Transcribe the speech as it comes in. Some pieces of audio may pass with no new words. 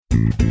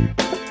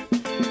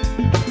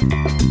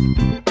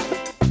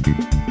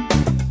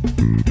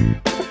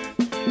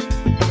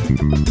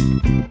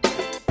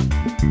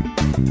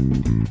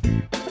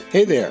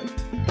Hey there.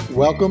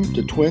 Welcome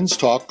to Twins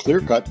Talk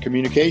Clear-Cut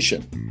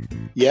Communication.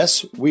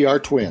 Yes, we are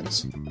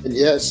twins. And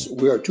yes,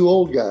 we are two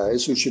old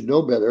guys who should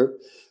know better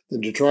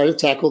than to try to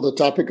tackle the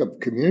topic of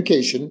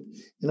communication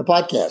in a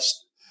podcast.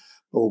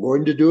 But we're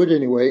going to do it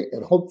anyway,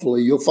 and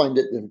hopefully you'll find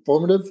it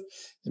informative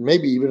and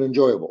maybe even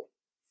enjoyable.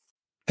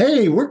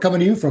 Hey, we're coming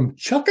to you from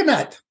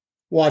Chuckanut,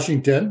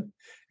 Washington.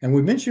 And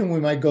we mentioned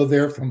we might go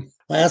there from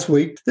last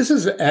week. This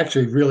is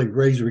actually really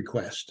Ray's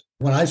request.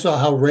 When I saw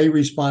how Ray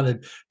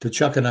responded to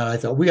Chuckanut, I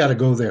thought, we got to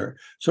go there.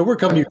 So we're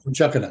coming to you from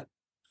Chuckanut.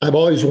 I've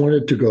always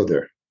wanted to go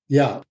there.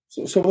 Yeah.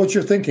 So what's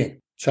your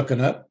thinking,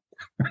 Chuckanut?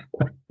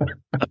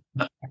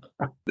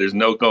 There's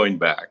no going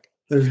back.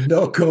 There's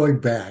no going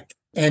back.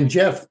 And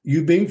Jeff,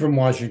 you being from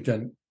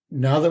Washington,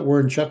 now that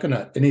we're in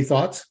Chuckanut, any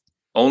thoughts?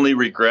 Only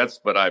regrets,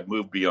 but I've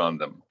moved beyond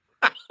them.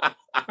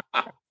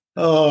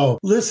 Oh,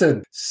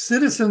 listen,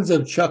 citizens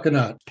of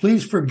Chuckanut,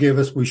 please forgive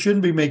us. We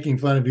shouldn't be making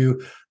fun of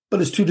you,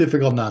 but it's too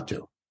difficult not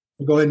to.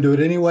 We'll go ahead and do it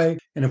anyway.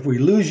 And if we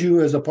lose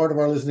you as a part of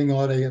our listening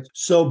audience,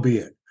 so be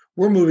it.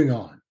 We're moving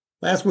on.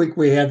 Last week,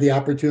 we had the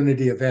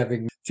opportunity of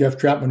having Jeff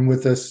Troutman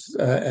with us,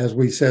 as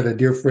we said, a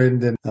dear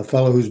friend and a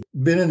fellow who's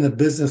been in the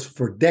business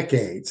for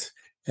decades.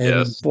 And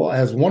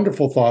has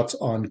wonderful thoughts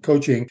on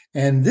coaching.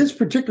 And this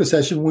particular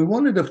session, we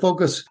wanted to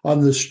focus on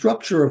the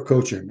structure of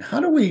coaching. How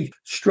do we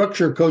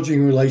structure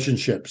coaching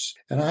relationships?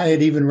 And I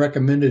had even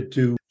recommended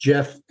to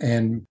Jeff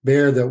and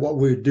Bear that what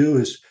we would do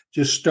is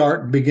just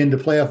start and begin to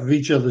play off of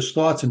each other's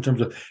thoughts in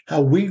terms of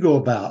how we go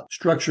about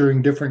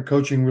structuring different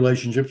coaching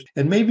relationships,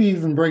 and maybe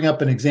even bring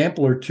up an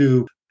example or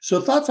two.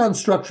 So thoughts on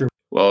structure.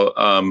 Well,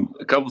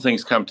 a couple of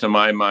things come to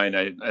my mind.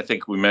 I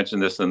think we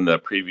mentioned this in the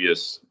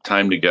previous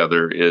time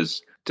together,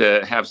 is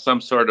to have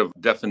some sort of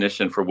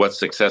definition for what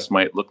success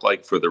might look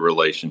like for the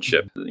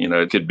relationship. You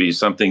know, it could be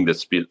something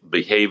that's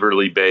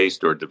behaviorally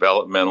based or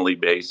developmentally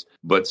based,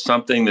 but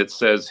something that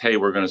says, hey,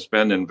 we're going to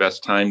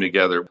invest time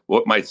together.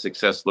 What might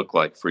success look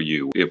like for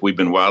you? If we've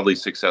been wildly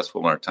successful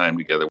in our time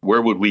together,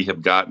 where would we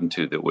have gotten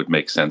to that would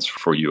make sense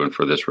for you and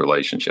for this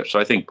relationship? So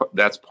I think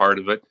that's part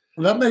of it.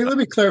 Let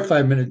me clarify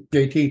a minute,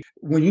 JT.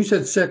 When you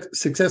said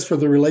success for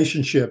the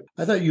relationship,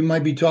 I thought you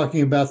might be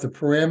talking about the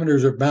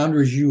parameters or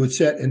boundaries you would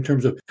set in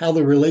terms of how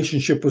the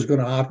relationship was going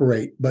to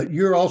operate. But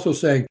you're also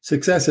saying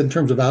success in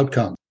terms of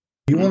outcome.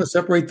 You want to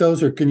separate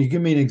those, or can you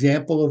give me an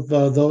example of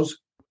those?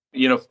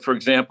 You know, for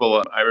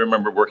example, I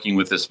remember working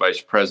with this vice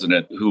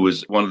president who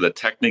was one of the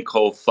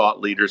technical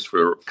thought leaders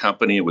for a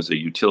company. It was a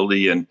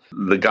utility, and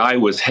the guy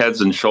was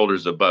heads and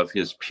shoulders above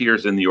his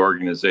peers in the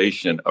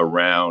organization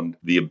around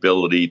the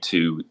ability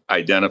to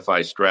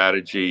identify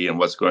strategy and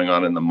what's going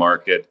on in the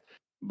market.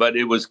 But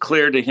it was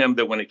clear to him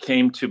that when it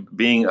came to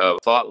being a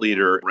thought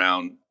leader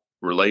around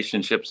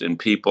relationships and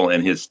people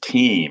and his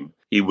team,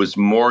 he was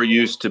more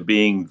used to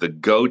being the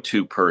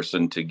go-to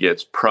person to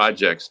get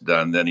projects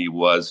done than he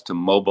was to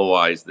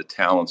mobilize the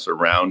talents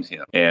around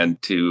him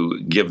and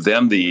to give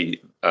them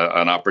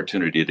an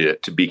opportunity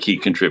to be key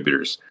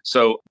contributors.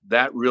 So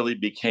that really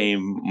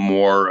became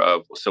more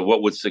of, so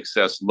what would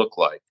success look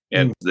like?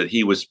 And that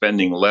he was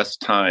spending less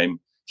time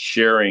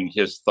sharing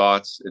his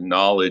thoughts and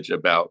knowledge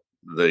about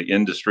the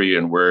industry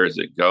and where is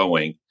it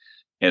going,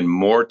 and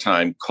more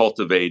time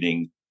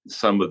cultivating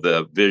some of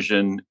the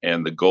vision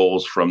and the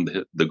goals from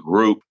the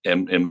group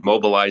and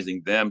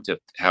mobilizing them to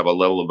have a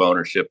level of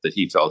ownership that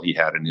he felt he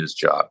had in his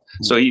job.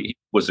 So he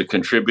was a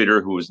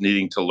contributor who was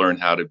needing to learn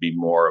how to be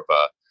more of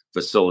a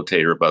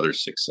facilitator of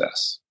others'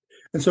 success.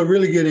 And so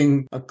really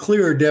getting a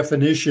clearer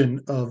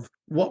definition of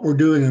what we're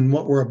doing and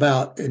what we're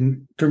about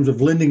in terms of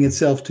lending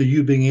itself to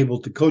you being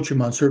able to coach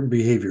him on certain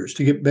behaviors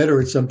to get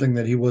better at something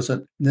that he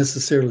wasn't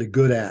necessarily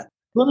good at.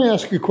 Let me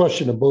ask you a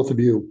question to both of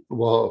you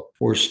while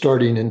we're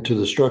starting into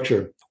the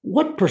structure.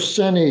 What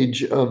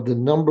percentage of the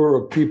number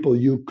of people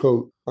you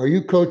coach are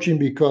you coaching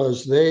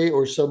because they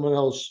or someone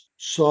else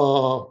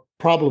saw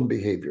problem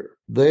behavior?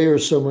 They or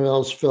someone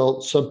else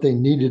felt something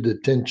needed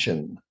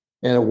attention,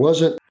 and it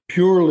wasn't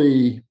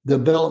purely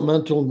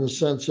developmental in the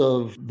sense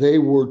of they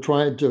were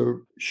trying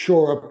to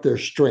shore up their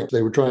strength.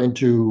 They were trying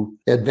to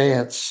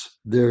advance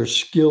their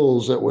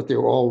skills at what they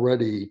were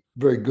already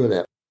very good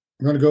at.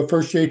 You want to go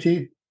first,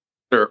 JT?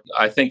 Sure.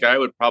 I think I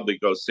would probably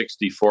go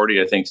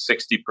 60-40. I think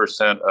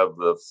 60% of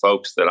the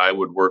folks that I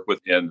would work with,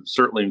 and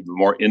certainly the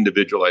more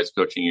individualized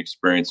coaching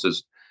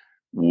experiences,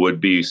 would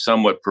be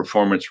somewhat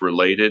performance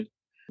related.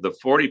 The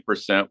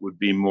 40% would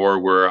be more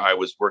where I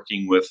was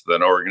working with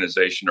an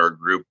organization or a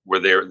group where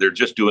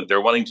they're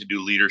wanting to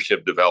do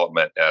leadership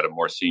development at a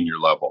more senior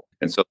level.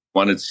 And so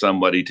wanted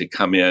somebody to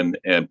come in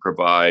and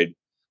provide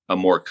a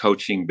more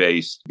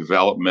coaching-based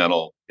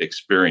developmental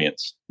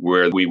experience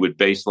where we would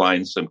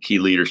baseline some key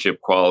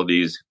leadership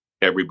qualities.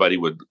 Everybody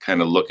would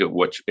kind of look at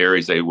which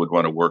areas they would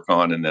want to work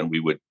on, and then we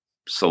would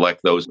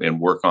select those and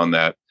work on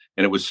that.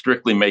 And it was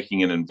strictly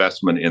making an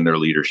investment in their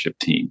leadership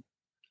team.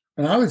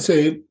 And I would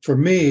say, for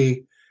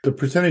me, The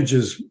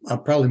percentages are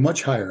probably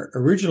much higher.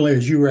 Originally,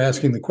 as you were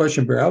asking the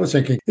question, Bear, I was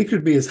thinking it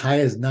could be as high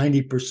as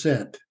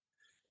 90%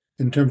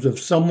 in terms of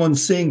someone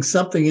seeing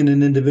something in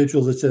an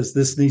individual that says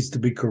this needs to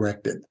be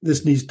corrected,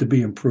 this needs to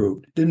be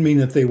improved. Didn't mean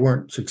that they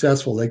weren't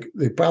successful.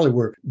 They probably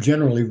were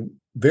generally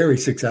very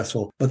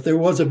successful, but there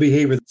was a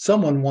behavior that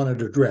someone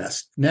wanted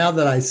addressed. Now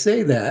that I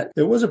say that,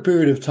 there was a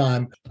period of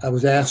time I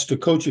was asked to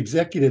coach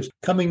executives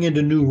coming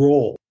into new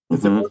role.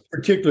 If there were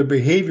particular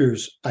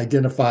behaviors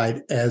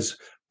identified as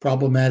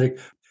problematic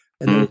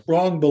and there was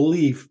wrong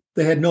belief,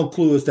 they had no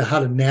clue as to how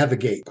to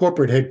navigate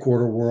corporate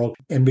headquarter world.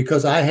 And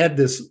because I had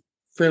this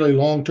fairly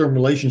long-term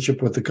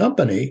relationship with the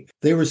company,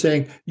 they were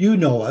saying, you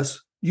know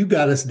us, you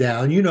got us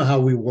down, you know how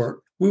we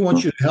work. We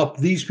want you to help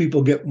these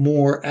people get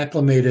more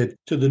acclimated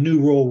to the new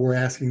role we're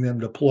asking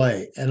them to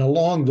play. And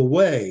along the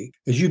way,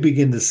 as you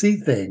begin to see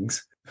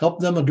things, help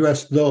them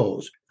address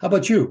those. How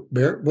about you,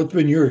 Barrett? What's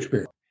been your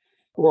experience?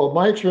 Well,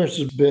 my experience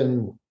has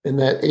been in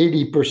that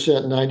 80%,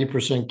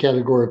 90%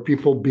 category of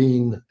people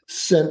being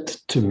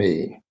sent to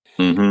me.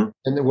 And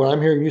then what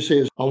I'm hearing you say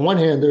is, on one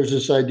hand, there's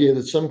this idea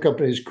that some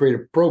companies create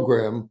a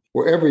program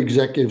where every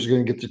executive is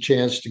going to get the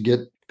chance to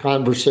get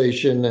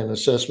conversation and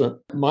assessment.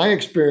 My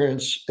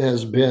experience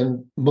has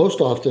been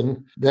most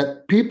often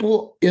that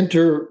people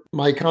enter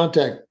my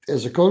contact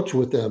as a coach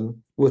with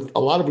them with a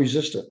lot of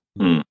resistance.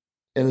 In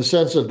the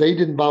sense of they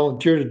didn't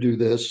volunteer to do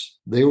this.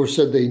 They were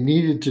said they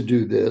needed to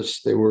do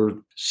this. They were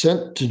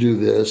sent to do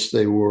this.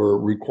 They were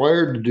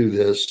required to do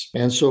this.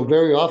 And so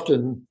very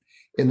often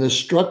in the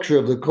structure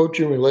of the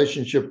coaching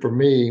relationship for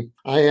me,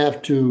 I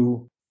have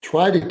to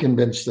try to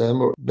convince them,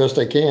 or best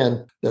I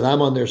can, that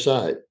I'm on their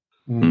side.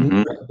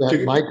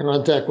 That my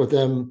contact with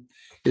them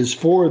is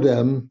for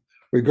them,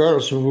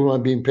 regardless of who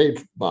I'm being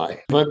paid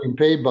by. If I'm being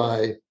paid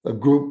by a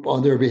group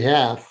on their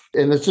behalf,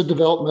 and it's a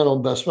developmental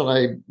investment,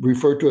 I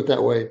refer to it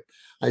that way,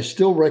 I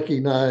still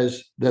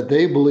recognize that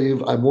they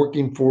believe I'm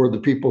working for the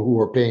people who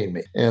are paying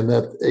me, and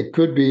that it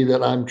could be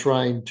that I'm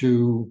trying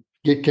to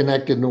get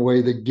connected in a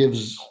way that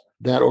gives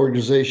that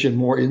organization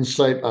more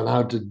insight on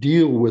how to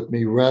deal with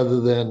me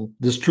rather than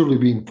this truly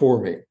being for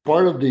me.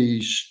 Part of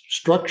the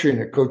structuring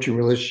a coaching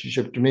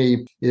relationship to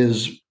me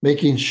is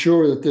making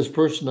sure that this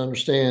person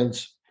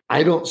understands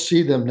I don't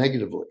see them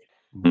negatively.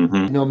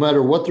 No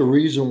matter what the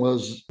reason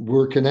was,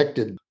 we're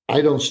connected.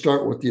 I don't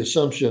start with the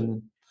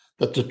assumption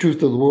that the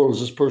truth of the world is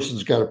this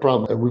person's got a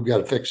problem and we've got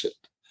to fix it.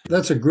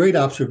 That's a great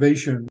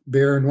observation,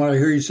 Bear. And what I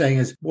hear you saying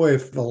is, boy,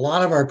 if a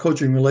lot of our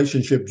coaching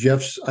relationship,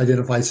 Jeff's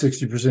identified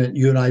 60%,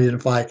 you and I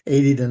identify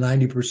 80 to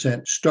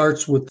 90%,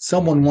 starts with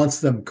someone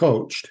wants them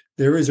coached,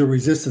 there is a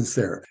resistance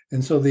there.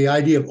 And so the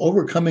idea of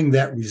overcoming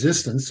that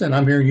resistance, and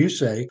I'm hearing you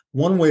say,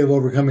 one way of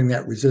overcoming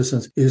that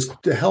resistance is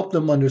to help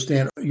them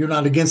understand you're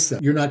not against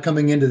them. You're not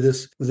coming into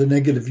this with a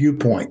negative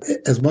viewpoint.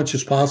 As much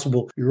as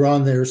possible, you're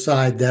on their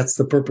side. That's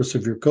the purpose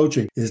of your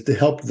coaching, is to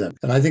help them.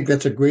 And I think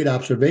that's a great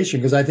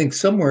observation, because I think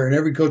somewhere in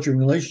every coaching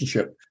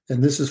relationship,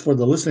 and this is for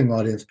the listening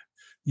audience,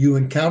 you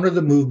encounter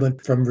the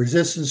movement from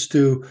resistance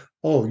to,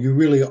 oh, you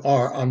really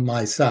are on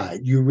my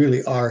side. You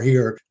really are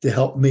here to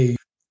help me.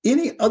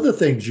 Any other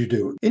things you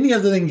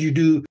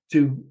do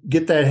to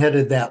get that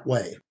headed that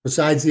way,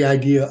 besides the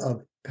idea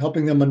of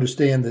helping them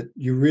understand that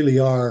you really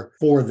are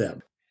for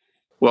them?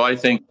 Well, I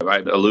think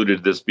I've alluded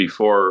to this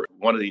before.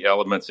 One of the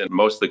elements in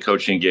most of the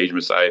coaching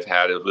engagements I've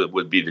had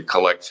would be to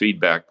collect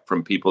feedback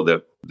from people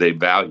that they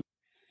value.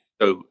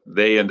 So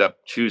they end up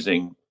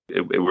choosing,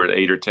 if it were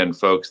 8 or 10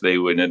 folks, they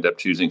would end up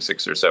choosing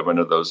 6 or 7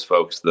 of those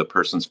folks. The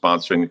person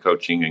sponsoring the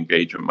coaching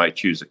engagement might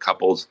choose a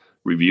couple's,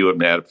 review it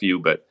and add a few,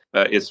 but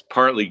it's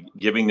partly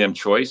giving them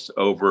choice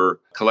over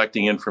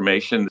collecting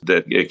information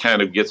that it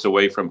kind of gets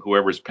away from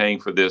whoever's paying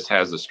for this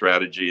has a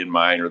strategy in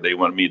mind, or they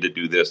want me to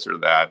do this or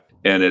that.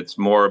 And it's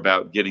more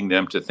about getting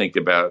them to think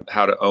about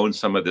how to own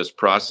some of this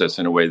process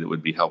in a way that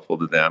would be helpful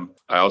to them.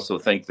 I also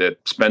think that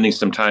spending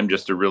some time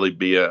just to really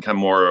become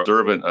more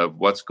observant of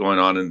what's going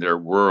on in their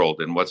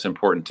world and what's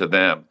important to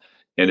them.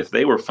 And if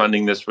they were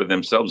funding this for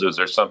themselves, is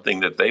there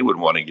something that they would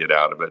want to get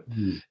out of it?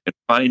 And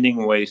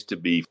finding ways to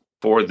be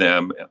for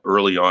them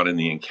early on in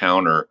the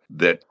encounter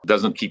that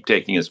doesn't keep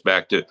taking us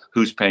back to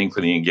who's paying for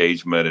the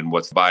engagement and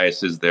what's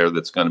bias is there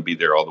that's going to be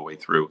there all the way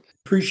through.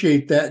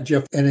 Appreciate that,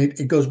 Jeff. And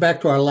it goes back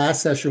to our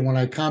last session when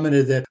I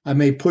commented that I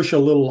may push a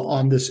little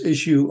on this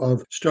issue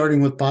of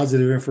starting with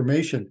positive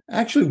information.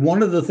 Actually,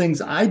 one of the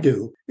things I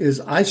do is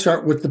I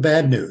start with the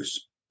bad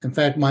news. In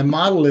fact, my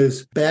model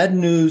is bad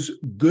news,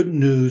 good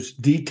news,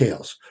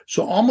 details.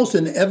 So almost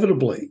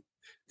inevitably,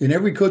 in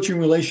every coaching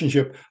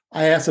relationship,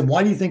 I ask them,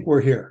 why do you think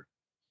we're here?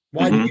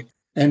 Why do you?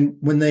 And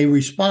when they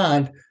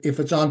respond, if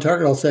it's on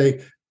target, I'll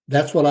say,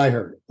 that's what I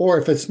heard. Or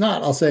if it's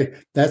not, I'll say,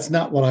 that's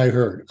not what I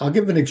heard. I'll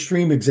give an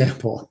extreme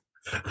example.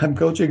 I'm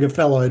coaching a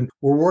fellow and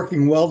we're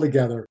working well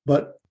together,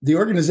 but the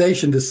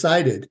organization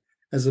decided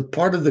as a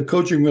part of the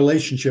coaching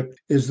relationship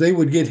is they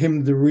would get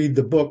him to read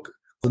the book,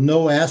 The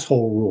No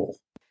Asshole Rule.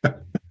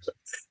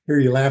 hear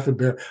you laughing,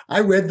 Bear.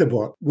 I read the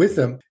book with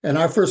him. And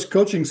our first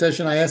coaching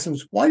session, I asked him,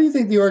 why do you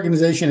think the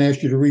organization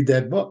asked you to read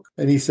that book?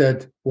 And he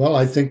said, well,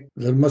 I think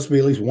there must be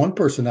at least one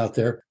person out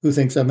there who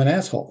thinks I'm an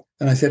asshole.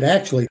 And I said,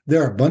 actually,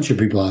 there are a bunch of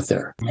people out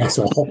there.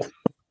 Asshole.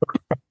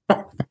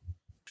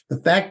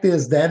 The fact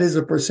is, that is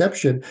a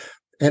perception,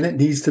 and it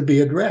needs to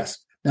be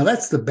addressed. Now,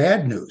 that's the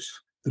bad news.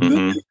 The good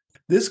news,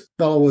 this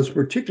fellow was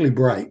particularly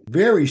bright,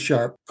 very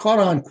sharp, caught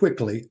on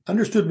quickly,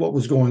 understood what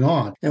was going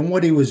on. And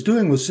what he was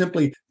doing was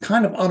simply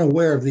kind of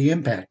unaware of the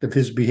impact of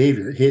his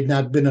behavior. He had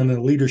not been in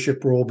a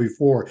leadership role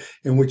before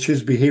in which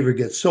his behavior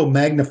gets so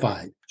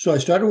magnified. So I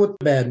started with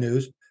the bad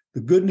news.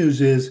 The good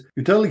news is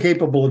you're totally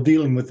capable of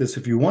dealing with this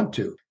if you want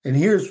to. And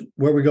here's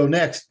where we go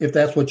next, if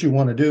that's what you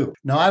want to do.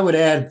 Now, I would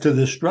add to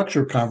the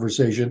structure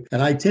conversation,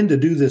 and I tend to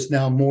do this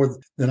now more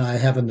than I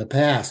have in the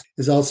past,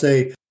 is I'll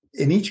say,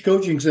 in each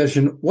coaching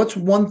session, what's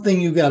one thing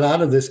you got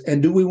out of this?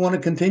 And do we want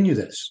to continue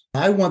this?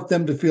 I want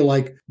them to feel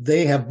like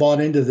they have bought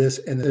into this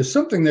and there's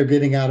something they're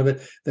getting out of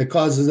it that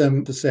causes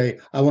them to say,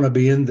 I want to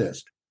be in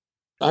this.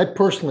 I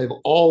personally have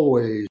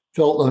always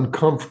felt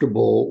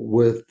uncomfortable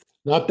with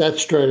not that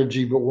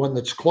strategy, but one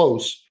that's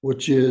close,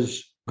 which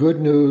is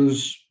good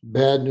news,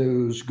 bad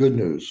news, good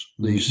news,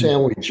 the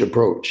sandwich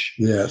approach.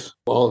 Yes.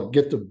 I'll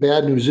get the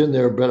bad news in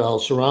there, but I'll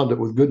surround it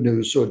with good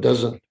news so it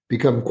doesn't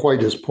become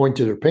quite as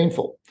pointed or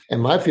painful.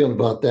 And my feeling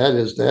about that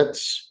is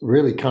that's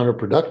really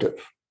counterproductive.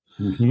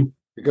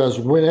 Because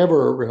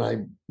whenever,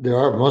 and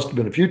must have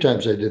been a few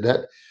times I did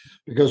that,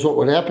 because what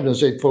would happen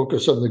is they'd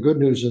focus on the good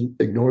news and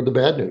ignore the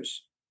bad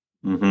news.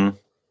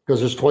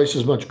 Because there's twice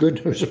as much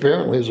good news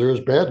apparently as there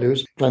is bad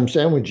news if I'm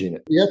sandwiching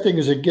it. The other thing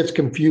is it gets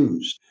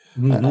confused.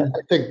 I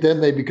think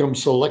then they become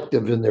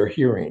selective in their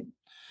hearing.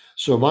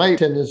 So my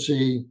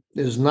tendency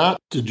is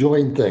not to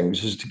join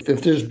things.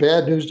 If there's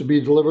bad news to be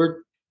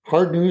delivered,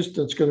 hard news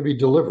that's going to be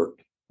delivered.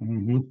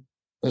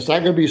 It's not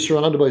going to be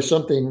surrounded by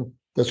something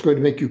that's going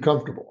to make you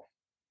comfortable.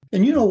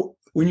 And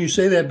when you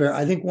say that, Bear,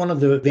 I think one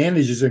of the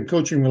advantages in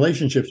coaching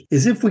relationships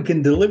is if we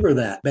can deliver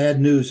that bad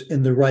news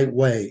in the right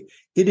way,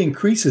 it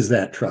increases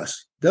that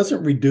trust,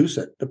 doesn't reduce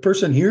it. The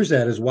person hears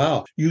that as,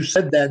 wow, you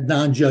said that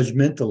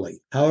non-judgmentally.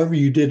 However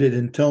you did it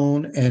in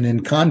tone and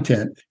in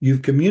content,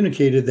 you've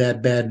communicated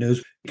that bad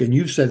news. And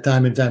you've said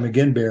time and time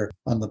again, Bear,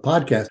 on the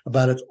podcast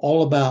about it's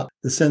all about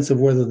the sense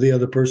of whether the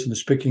other person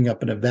is picking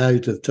up an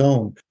evaluative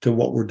tone to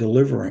what we're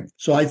delivering.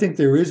 So I think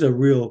there is a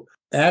real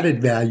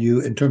added value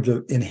in terms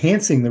of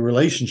enhancing the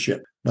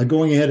relationship by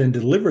going ahead and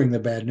delivering the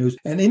bad news.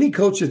 And any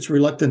coach that's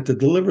reluctant to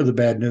deliver the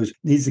bad news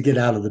needs to get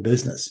out of the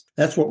business.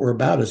 That's what we're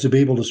about, is to be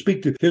able to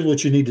speak to, here's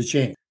what you need to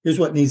change. Here's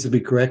what needs to be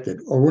corrected,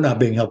 or we're not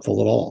being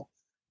helpful at all.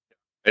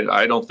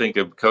 I don't think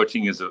of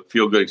coaching as a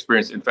feel-good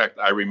experience. In fact,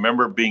 I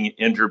remember being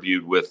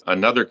interviewed with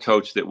another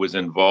coach that was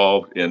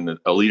involved in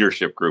a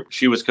leadership group.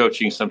 She was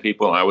coaching some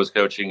people, and I was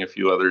coaching a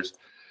few others.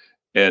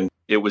 And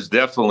it was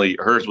definitely,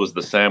 hers was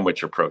the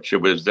sandwich approach. It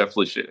was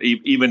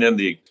definitely, even in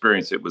the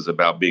experience, it was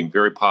about being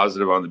very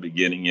positive on the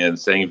beginning and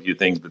saying a few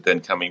things, but then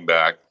coming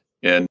back.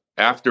 And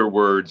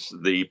afterwards,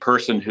 the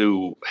person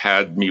who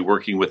had me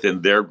working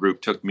within their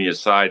group took me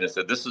aside and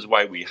said, this is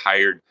why we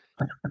hired.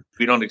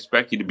 We don't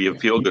expect you to be a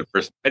feel-good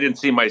person. I didn't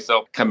see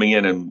myself coming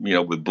in and,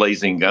 with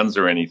blazing guns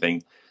or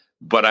anything,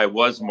 but I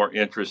was more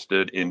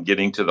interested in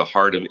getting to the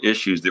heart of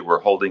issues that were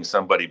holding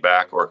somebody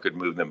back or could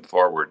move them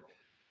forward.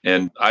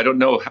 And I don't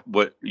know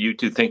what you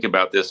two think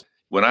about this.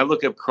 When I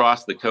look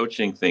across the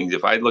coaching things,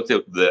 if I looked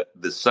at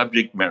the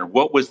subject matter,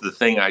 what was the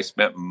thing I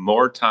spent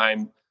more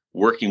time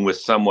working with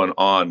someone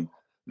on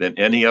than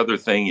any other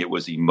thing? It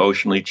was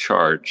emotionally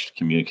charged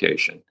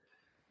communication.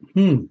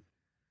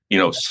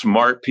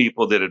 Smart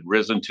people that had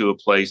risen to a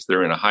place,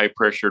 they're in a high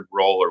pressured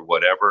role or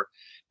whatever,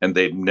 and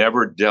they've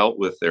never dealt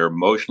with their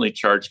emotionally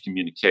charged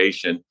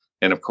communication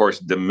and, of course,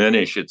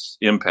 diminish its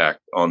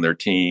impact on their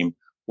team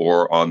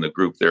or on the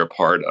group they're a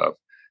part of.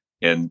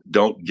 And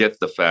don't get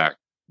the fact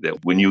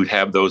that when you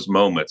have those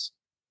moments,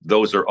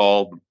 those are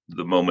all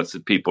the moments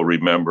that people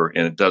remember.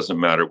 And it doesn't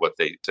matter what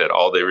they said.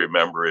 All they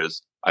remember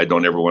is, I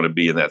don't ever want to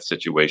be in that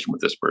situation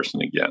with this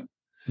person again.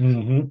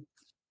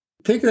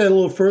 Take that a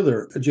little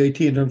further,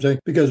 JT, in terms of,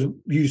 because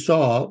you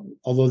saw,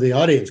 although the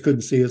audience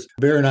couldn't see us,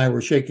 Bear and I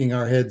were shaking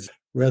our heads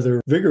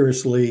rather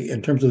vigorously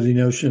in terms of the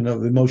notion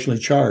of emotionally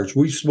charged.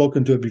 We've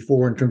spoken to it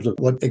before in terms of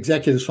what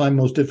executives find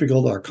most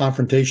difficult are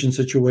confrontation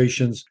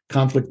situations,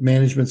 conflict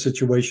management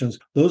situations.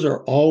 Those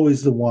are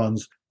always the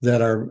ones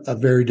that are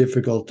very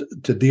difficult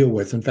to deal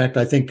with. In fact,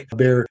 I think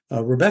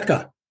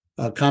Rebecca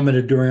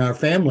commented during our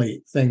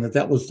family thing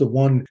that was the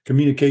one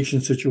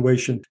communication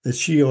situation that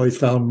she always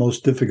found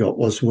most difficult,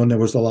 was when there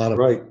was a lot of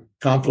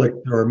conflict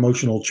or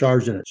emotional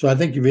charge in it. So I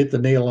think you've hit the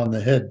nail on the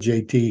head,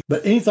 JT.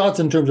 But any thoughts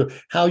in terms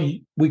of how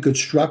we could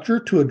structure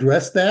to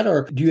address that?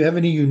 Or do you have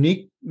any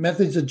unique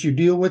methods that you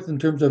deal with in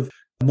terms of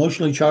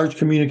emotionally charged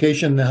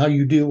communication and how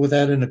you deal with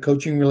that in a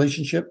coaching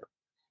relationship?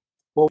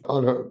 Well,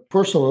 on a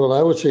personal note,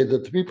 I would say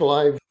that the people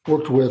I've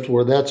worked with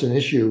where that's an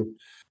issue,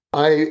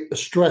 I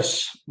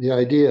stress the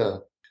idea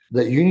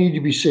that you need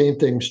to be saying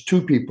things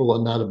to people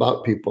and not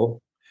about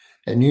people.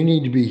 And you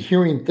need to be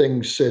hearing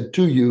things said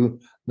to you,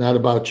 not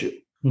about you.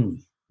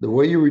 The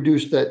way you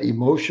reduce that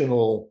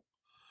emotional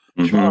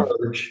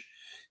charge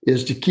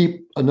is to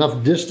keep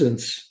enough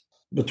distance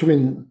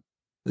between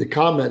the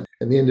comment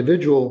and the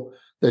individual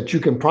that you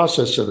can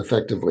process it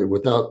effectively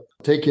without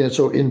taking it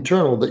so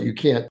internal that you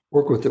can't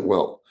work with it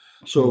well.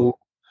 So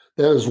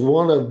that is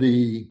one of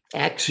the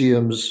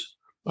axioms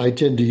I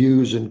tend to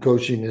use in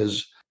coaching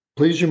is,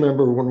 please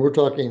remember when we're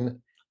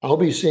talking, I'll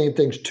be saying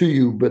things to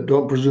you, but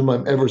don't presume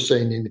I'm ever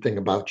saying anything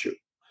about you.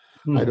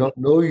 I don't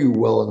know you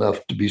well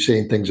enough to be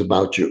saying things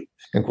about you.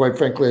 And quite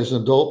frankly, as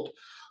an adult,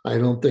 I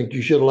don't think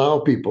you should allow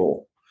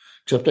people,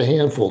 except a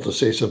handful, to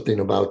say something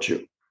about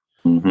you.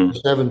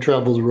 Just haven't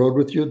traveled the road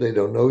with you. They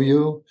don't know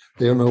you.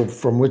 They don't know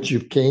from which you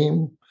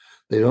came.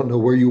 They don't know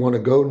where you want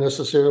to go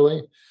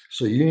necessarily.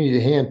 So you need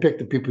to handpick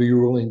the people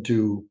you're willing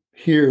to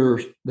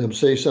hear them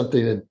say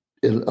something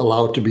and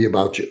allow it to be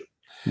about you.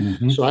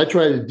 So I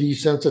try to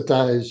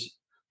desensitize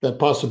that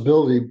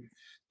possibility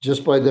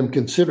just by them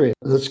considering,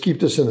 let's keep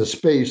this in a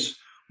space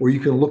where you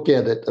can look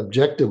at it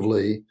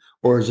objectively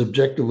or as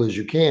objective as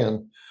you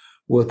can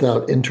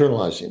without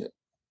internalizing it.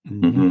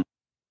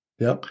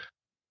 Yep.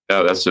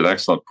 Yeah, that's an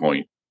excellent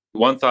point.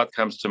 One thought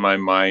comes to my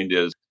mind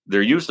is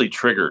they're usually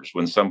triggers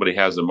when somebody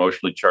has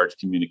emotionally charged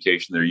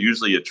communication. They're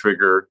usually a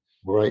trigger.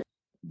 Right.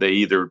 They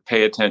either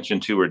pay attention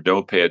to or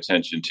don't pay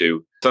attention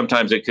to.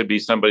 Sometimes it could be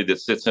somebody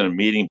that sits in a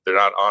meeting. They're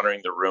not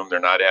honoring the room.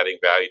 They're not adding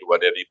value to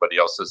what anybody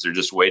else says. They're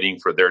just waiting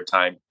for their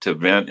time to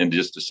vent and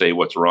just to say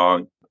what's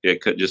wrong.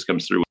 It just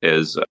comes through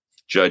as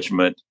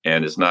judgment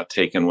and is not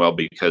taken well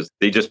because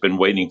they've just been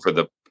waiting for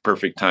the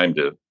perfect time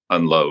to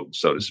unload,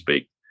 so to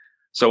speak.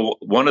 So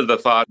one of the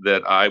thoughts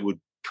that I would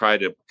try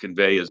to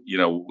convey is,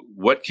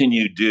 what can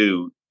you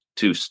do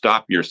to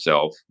stop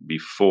yourself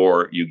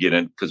before you get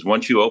in? Because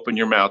once you open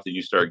your mouth and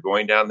you start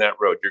going down that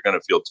road, you're going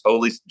to feel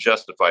totally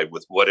justified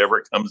with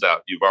whatever comes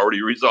out. You've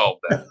already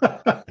resolved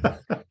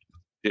that.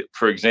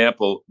 For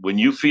example, when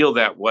you feel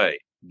that way,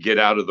 get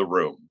out of the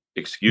room.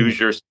 Excuse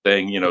your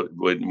thing.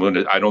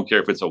 When I don't care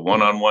if it's a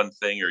one-on-one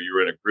thing or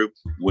you're in a group.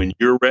 When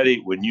you're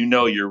ready, when you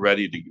know you're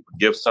ready to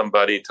give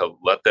somebody to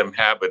let them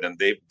have it, and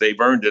they've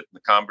earned it in the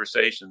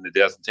conversation. It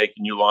hasn't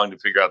taken you long to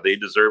figure out they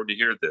deserve to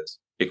hear this.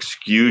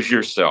 Excuse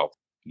yourself.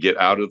 Get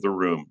out of the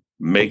room.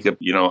 Make it.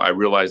 I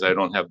realize I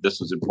don't have this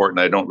is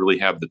important. I don't really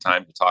have the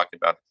time to talk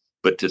about it,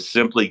 but to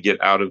simply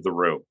get out of the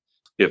room.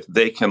 If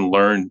they can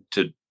learn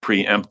to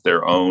preempt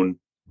their own,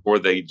 or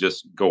they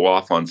just go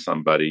off on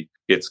somebody,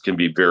 it can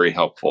be very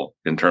helpful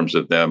in terms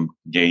of them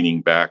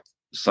gaining back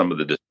some of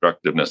the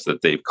destructiveness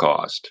that they've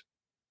caused.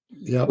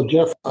 Yeah, well,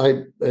 Jeff,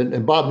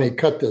 and Bob may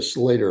cut this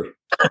later.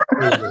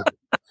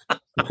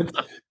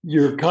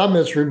 Your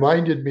comments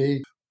reminded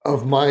me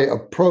of my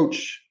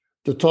approach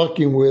to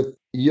talking with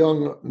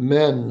young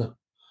men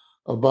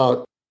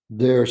about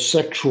their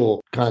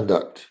sexual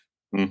conduct.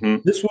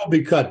 This will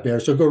be cut, Bear,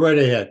 so go right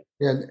ahead.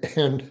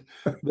 And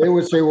they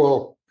would say,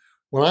 well,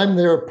 when I'm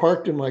there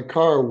parked in my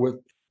car with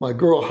my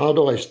girl, how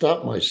do I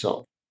stop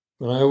myself?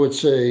 And I would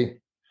say,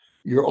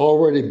 you're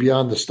already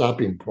beyond the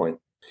stopping point.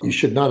 You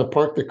should not have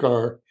parked the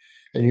car,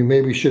 and you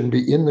maybe shouldn't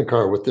be in the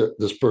car with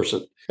this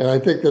person. And I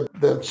think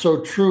that's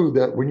so true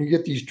that when you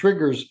get these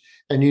triggers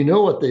and you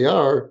know what they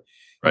are,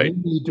 right, you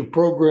need to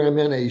program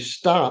in a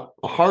stop,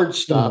 a hard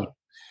stop,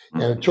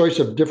 and a choice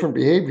of different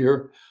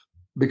behavior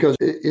because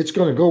it's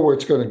going to go where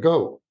it's going to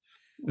go.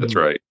 That's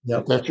right.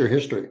 Yep. That's your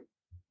history.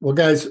 Well,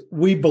 guys,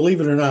 we,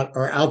 believe it or not,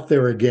 are out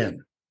there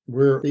again.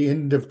 We're at the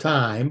end of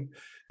time.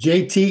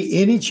 JT,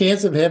 any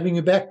chance of having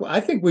you back? I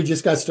think we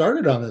just got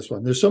started on this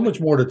one. There's so much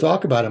more to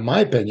talk about, in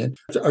my opinion.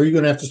 Are you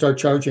going to have to start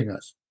charging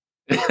us?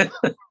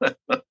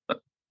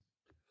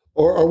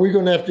 Or are we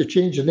going to have to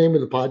change the name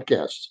of the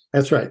podcast?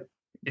 That's right.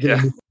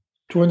 Yeah.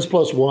 Twins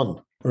Plus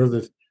One. Or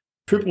the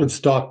Triplet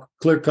Stock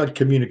Clear Cut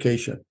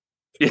Communication.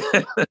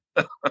 Yeah.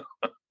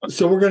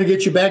 So we're going to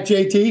get you back,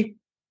 JT?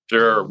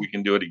 Sure, we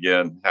can do it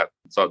again.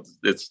 So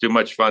it's too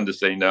much fun to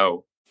say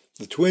no.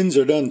 The twins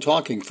are done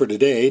talking for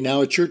today. Now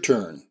it's your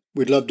turn.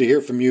 We'd love to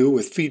hear from you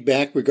with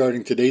feedback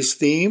regarding today's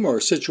theme or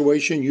a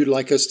situation you'd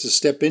like us to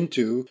step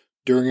into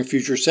during a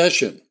future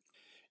session.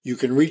 You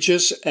can reach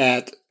us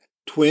at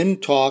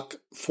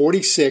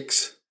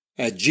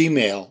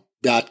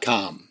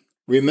twintalk46@gmail.com.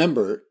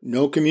 Remember,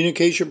 no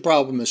communication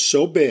problem is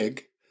so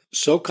big,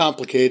 so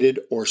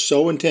complicated, or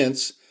so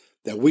intense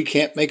that we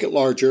can't make it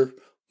larger,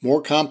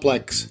 more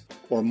complex,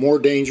 or more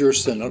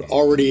dangerous than it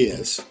already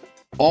is,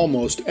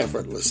 almost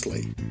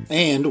effortlessly.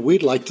 And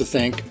we'd like to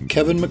thank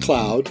Kevin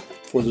MacLeod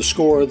for the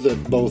score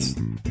that both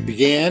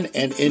began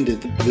and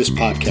ended this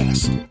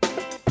podcast.